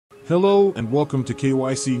Hello and welcome to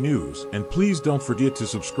KYC News, and please don't forget to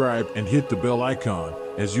subscribe and hit the bell icon.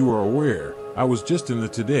 As you are aware, I was just in the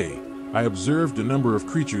today. I observed a number of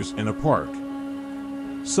creatures in a park.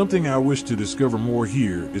 Something I wish to discover more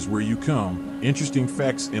here is where you come. Interesting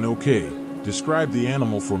facts in OK. Describe the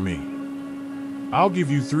animal for me. I'll give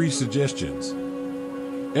you 3 suggestions.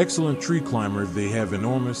 Excellent tree climber, they have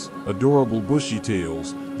enormous, adorable bushy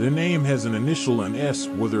tails. Their name has an initial and S.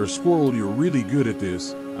 Whether a squirrel, you're really good at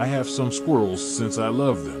this. I have some squirrels since I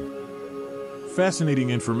love them.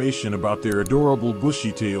 Fascinating information about their adorable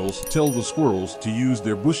bushy tails. Tell the squirrels to use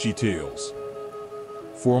their bushy tails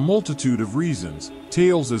for a multitude of reasons.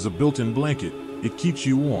 Tails is a built-in blanket. It keeps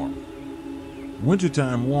you warm.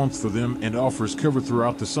 Wintertime warmth for them and offers cover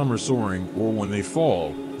throughout the summer. Soaring or when they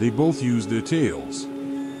fall, they both use their tails.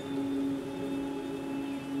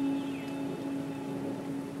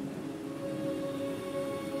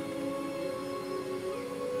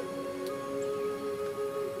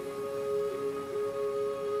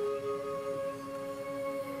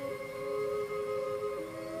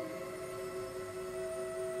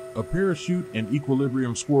 A parachute and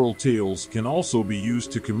equilibrium. Squirrel tails can also be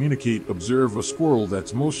used to communicate. Observe a squirrel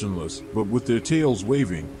that's motionless, but with their tails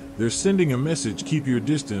waving, they're sending a message. Keep your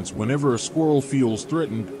distance. Whenever a squirrel feels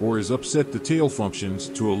threatened or is upset, the tail functions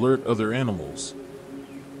to alert other animals.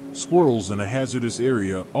 Squirrels in a hazardous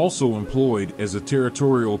area, also employed as a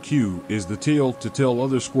territorial cue, is the tail to tell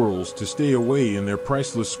other squirrels to stay away. And their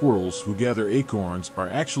priceless squirrels who gather acorns are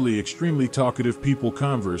actually extremely talkative. People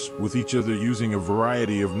converse with each other using a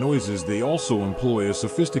variety of noises. They also employ a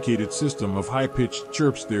sophisticated system of high-pitched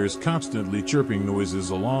chirps. There is constantly chirping noises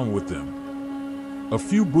along with them. A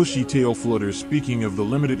few bushy tail flutters. Speaking of the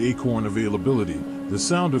limited acorn availability, the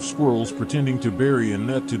sound of squirrels pretending to bury a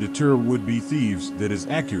nut to deter would-be thieves. That is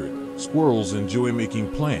accurate. Squirrels enjoy making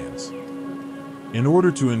plans. In order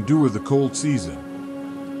to endure the cold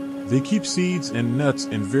season, they keep seeds and nuts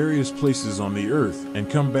in various places on the earth and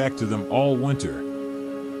come back to them all winter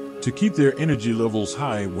to keep their energy levels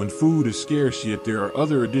high when food is scarce. Yet there are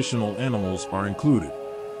other additional animals are included.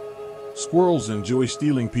 Squirrels enjoy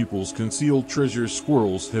stealing people's concealed treasures.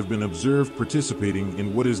 Squirrels have been observed participating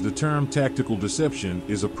in what is the term tactical deception,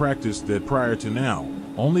 is a practice that prior to now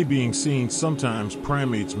only being seen. Sometimes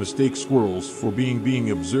primates mistake squirrels for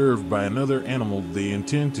being observed by another animal. They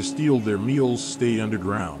intend to steal their meals. Stay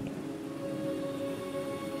underground.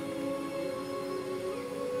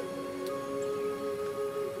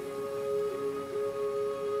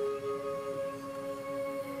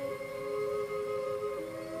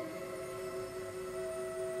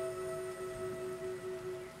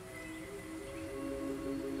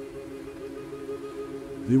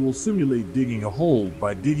 They will simulate digging a hole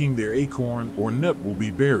by digging. Their acorn or nut will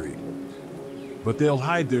be buried, but they'll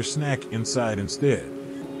hide their snack inside instead,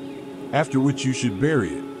 after which you should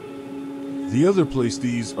bury it. The other place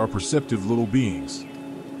these are perceptive little beings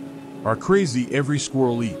are crazy. Every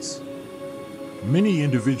squirrel eats. Many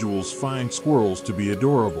individuals find squirrels to be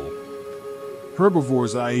adorable.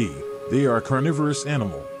 Herbivores, i.e., they are a carnivorous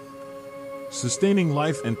animal, sustaining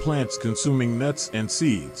life and plants, consuming nuts and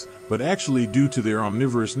seeds, but actually due to their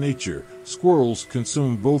omnivorous nature, squirrels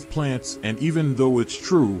consume both plants and, even though it's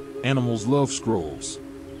true, animals love squirrels,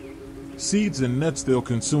 seeds and nuts, they'll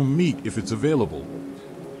consume meat if it's available.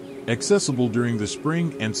 Accessible during the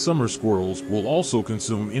spring and summer, squirrels will also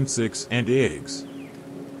consume insects and eggs.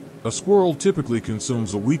 A squirrel typically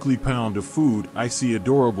consumes a weekly pound of food. I see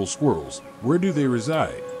adorable squirrels. Where do they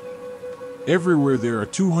reside? Everywhere. There are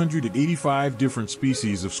 285 different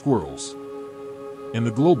species of squirrels in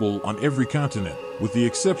the global, on every continent, with the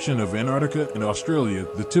exception of Antarctica and Australia.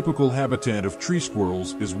 The typical habitat of tree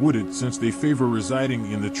squirrels is wooded, since they favor residing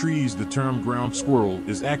in the trees. The term ground squirrel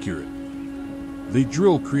is accurate. They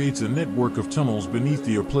drill creates a network of tunnels beneath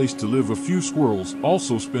the place to live. A few squirrels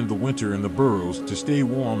also spend the winter in the burrows to stay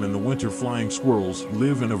warm in the winter. Flying squirrels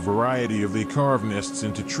live in a variety of. They carve nests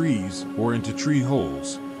into trees or into tree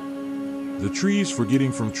holes. The trees for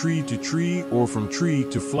getting from tree to tree or from tree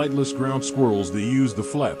to. Flightless ground squirrels, they use the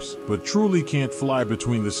flaps, but truly can't fly.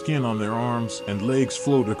 Between the skin on their arms and legs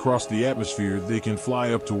float across the atmosphere. They can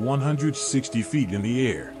fly up to 160 feet in the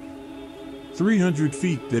air. 300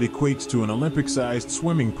 feet, that equates to an Olympic-sized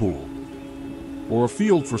swimming pool or a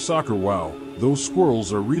field for soccer. Wow, those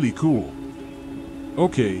squirrels are really cool.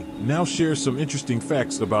 Okay, now share some interesting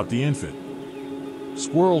facts about the infant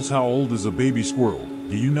squirrels. How old is a baby squirrel?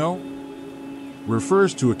 Do you know?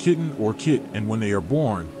 Refers to a kitten or kit, and when they are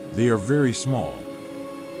born, they are very small.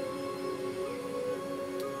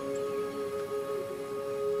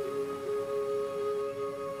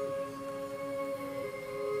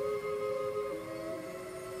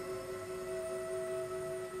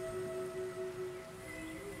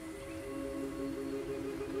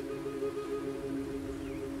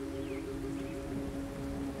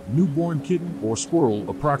 Newborn kitten or squirrel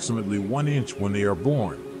approximately 1 inch when they are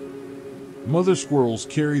born. Mother squirrels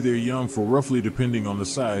carry their young for roughly, depending on the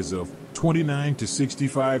size, of 29 to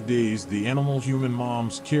 65 days. The animal-human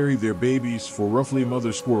moms carry their babies for roughly.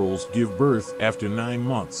 Mother squirrels give birth after 9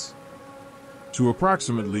 months to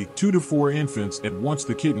approximately 2 to 4 infants at once.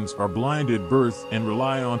 The kittens are blind at birth and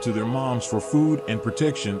rely on to their moms for food and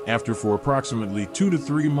protection. After for approximately 2 to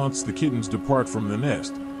 3 months, the kittens depart from the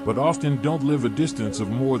nest, but often don't live a distance of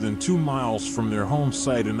more than 2 miles from their home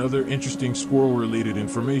site. Another interesting squirrel-related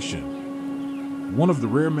information: one of the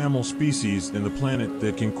rare mammal species in the planet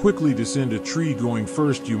that can quickly descend a tree going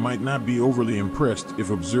first. You might not be overly impressed if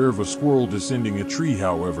observe a squirrel descending a tree.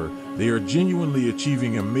 However, they are genuinely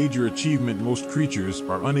achieving a major achievement. Most creatures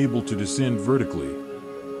are unable to descend vertically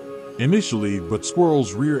initially, but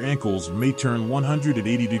squirrels' rear ankles may turn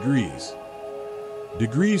 180 degrees,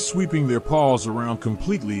 sweeping their paws around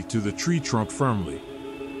completely to the tree trunk firmly.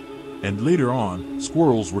 And later on,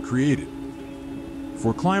 squirrels were created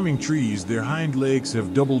for climbing trees. Their hind legs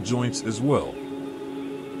have double joints as well.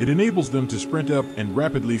 It enables them to sprint up and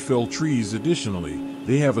rapidly fell trees. Additionally,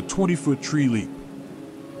 they have a 20-foot tree leap.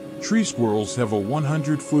 Tree squirrels have a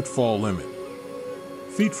 100-foot fall limit.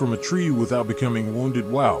 Feet from a tree without becoming wounded.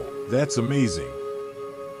 Wow, that's amazing.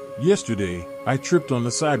 Yesterday, I tripped on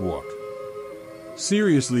the sidewalk.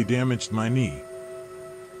 Seriously damaged my knee.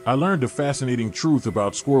 I learned a fascinating truth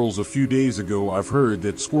about squirrels a few days ago. I've heard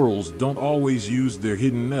that squirrels don't always use their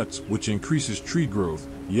hidden nuts, which increases tree growth.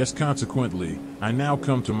 Yes, consequently, I now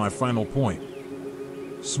come to my final point.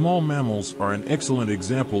 Small mammals are an excellent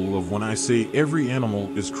example of when I say every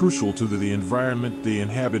animal is crucial to the environment they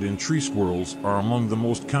inhabit, and tree squirrels are among the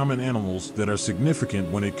most common animals that are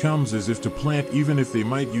significant when it comes as if to plant, even if they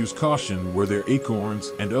might use caution where their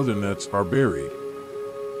acorns and other nuts are buried.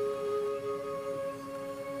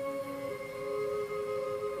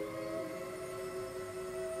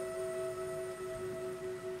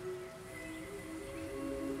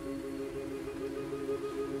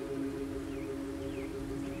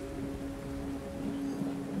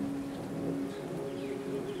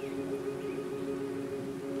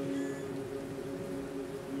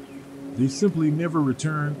 They simply never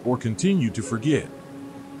return or continue to forget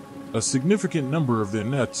a significant number of their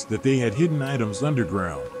nuts that they had hidden items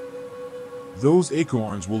underground. Those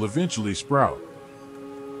acorns will eventually sprout,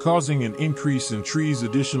 causing an increase in trees.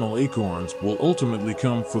 Additional acorns will ultimately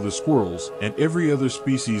come for the squirrels and every other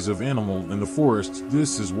species of animal in the forests.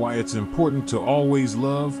 This is why it's important to always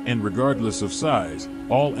love, and regardless of size,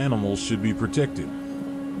 all animals should be protected.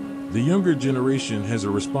 The younger generation has a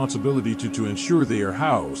responsibility to ensure they are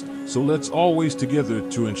housed, so let's always together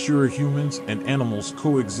to ensure humans and animals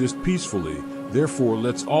coexist peacefully. Therefore,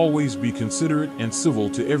 let's always be considerate and civil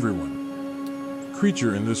to everyone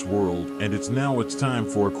creature in this world. And it's time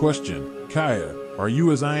for a question. Kaya, are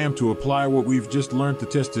you as I am to apply what we've just learned? The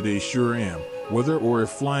test today: sure am. Whether or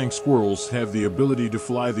if flying squirrels have the ability to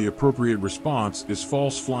fly, the appropriate response is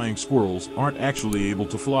false. Flying squirrels aren't actually able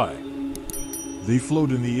to fly. They float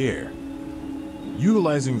in the air,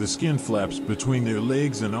 utilizing the skin flaps between their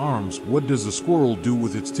legs and arms. What does a squirrel do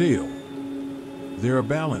with its tail? They're a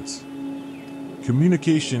balance.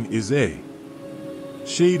 Communication is a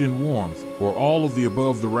shade and warmth, or all of the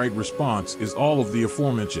above. The right response is all of the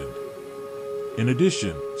aforementioned. In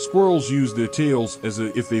addition, squirrels use their tails as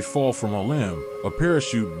if they fall from a limb, a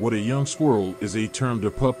parachute. What a young squirrel is termed a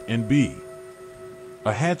pup, and b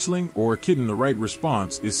a hatchling or a kitten. The right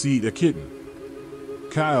response is C, a kitten.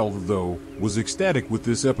 Kyle, though, was ecstatic with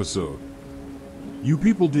this episode. You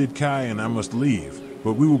people did, Kai, and I must leave,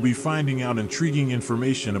 but we will be finding out intriguing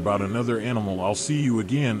information about another animal. I'll see you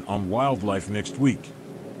again on Wildlife next week.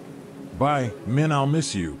 Bye, men, I'll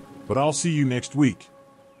miss you, but I'll see you next week.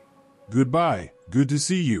 Goodbye, good to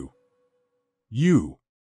see you. You.